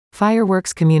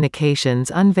Fireworks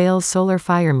Communications unveils Solar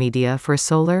Fire Media for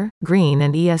solar, green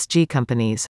and ESG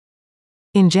companies.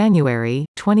 In January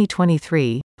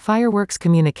 2023, Fireworks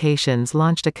Communications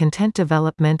launched a content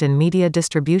development and media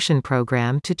distribution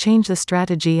program to change the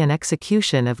strategy and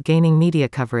execution of gaining media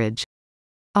coverage.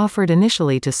 Offered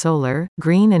initially to solar,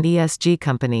 green and ESG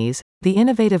companies, the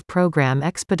innovative program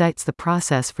expedites the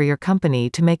process for your company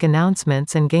to make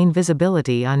announcements and gain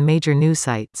visibility on major news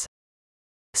sites.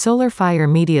 Solar Fire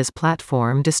Media's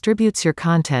platform distributes your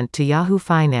content to Yahoo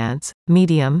Finance,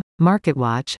 Medium,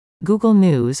 MarketWatch, Google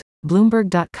News,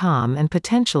 Bloomberg.com and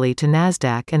potentially to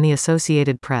Nasdaq and the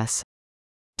Associated Press.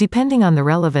 Depending on the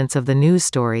relevance of the news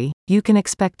story, you can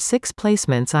expect 6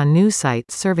 placements on news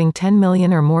sites serving 10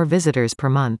 million or more visitors per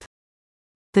month.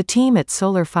 The team at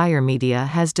Solar Fire Media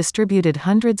has distributed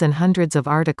hundreds and hundreds of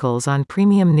articles on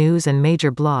premium news and major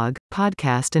blog,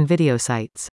 podcast and video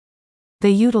sites. They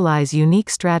utilize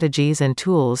unique strategies and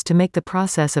tools to make the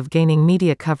process of gaining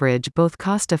media coverage both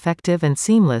cost-effective and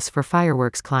seamless for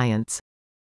Fireworks clients.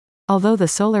 Although the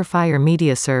Solar Fire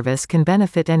Media service can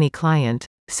benefit any client,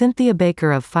 Cynthia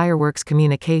Baker of Fireworks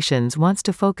Communications wants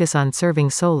to focus on serving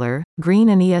solar, green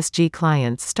and ESG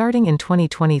clients starting in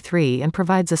 2023 and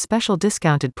provides a special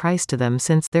discounted price to them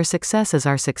since their success is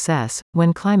our success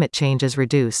when climate change is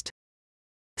reduced.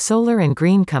 Solar and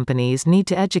green companies need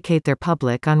to educate their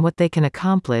public on what they can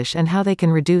accomplish and how they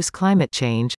can reduce climate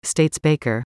change, states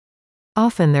Baker.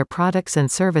 Often their products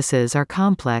and services are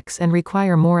complex and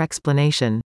require more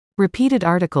explanation. Repeated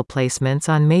article placements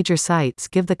on major sites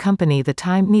give the company the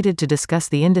time needed to discuss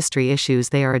the industry issues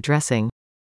they are addressing.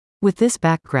 With this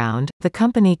background, the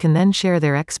company can then share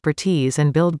their expertise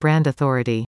and build brand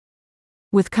authority.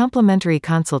 With complimentary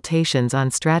consultations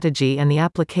on strategy and the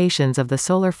applications of the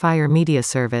Solar Fire Media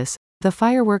service, the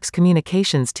Fireworks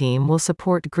Communications team will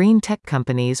support green tech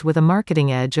companies with a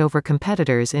marketing edge over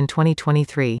competitors in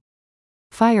 2023.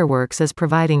 Fireworks is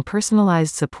providing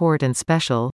personalized support and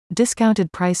special,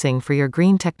 discounted pricing for your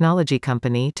green technology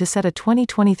company to set a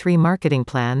 2023 marketing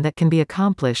plan that can be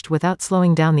accomplished without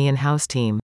slowing down the in-house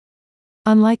team.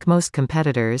 Unlike most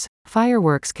competitors,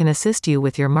 Fireworks can assist you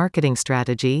with your marketing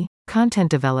strategy,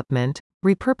 content development,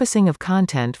 repurposing of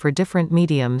content for different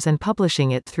mediums and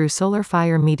publishing it through Solar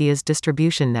Fire Media's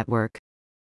distribution network.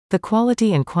 The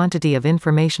quality and quantity of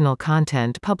informational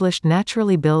content published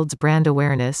naturally builds brand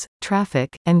awareness,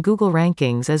 traffic, and Google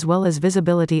rankings as well as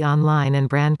visibility online and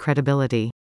brand credibility.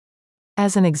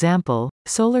 As an example,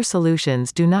 solar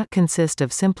solutions do not consist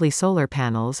of simply solar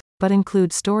panels, but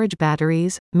include storage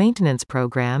batteries, maintenance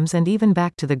programs and even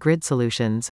back-to-the-grid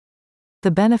solutions. The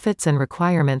benefits and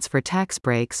requirements for tax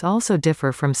breaks also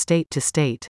differ from state to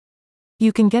state.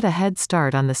 You can get a head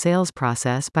start on the sales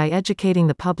process by educating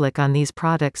the public on these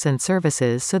products and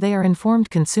services so they are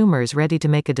informed consumers ready to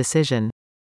make a decision.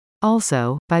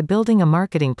 Also, by building a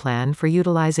marketing plan for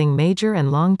utilizing major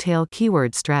and long-tail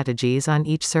keyword strategies on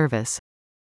each service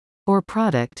or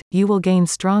product, you will gain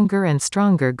stronger and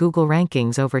stronger Google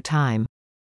rankings over time.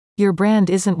 Your brand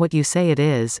isn't what you say it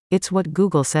is, it's what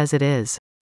Google says it is,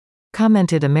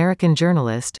 commented American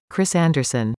journalist, Chris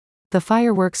Anderson. The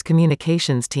Fireworks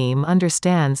Communications team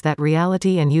understands that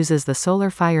reality and uses the Solar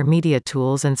Fire Media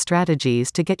tools and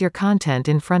strategies to get your content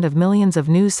in front of millions of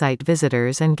news site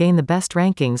visitors and gain the best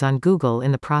rankings on Google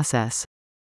in the process.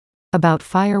 About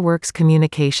Fireworks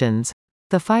Communications.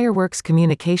 The Fireworks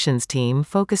Communications team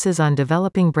focuses on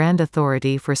developing brand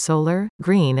authority for solar,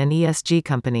 green and ESG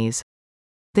companies.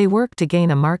 They work to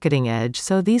gain a marketing edge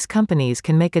so these companies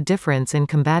can make a difference in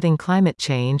combating climate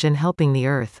change and helping the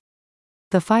Earth.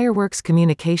 The Fireworks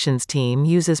Communications team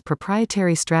uses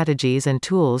proprietary strategies and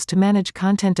tools to manage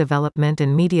content development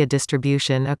and media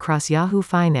distribution across Yahoo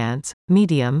Finance,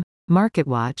 Medium,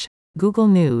 MarketWatch, Google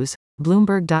News,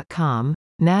 Bloomberg.com,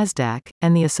 Nasdaq,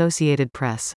 and the Associated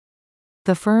Press.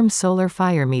 The firm's Solar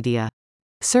Fire Media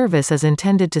service is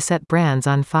intended to set brands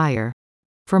on fire.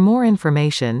 For more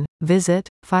information, visit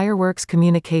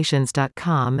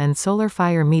fireworkscommunications.com and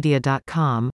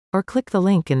solarfiremedia.com, or click the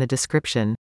link in the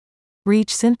description.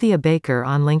 Reach Cynthia Baker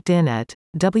on LinkedIn at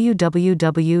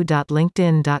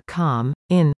www.linkedin.com,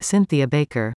 Cynthia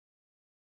Baker.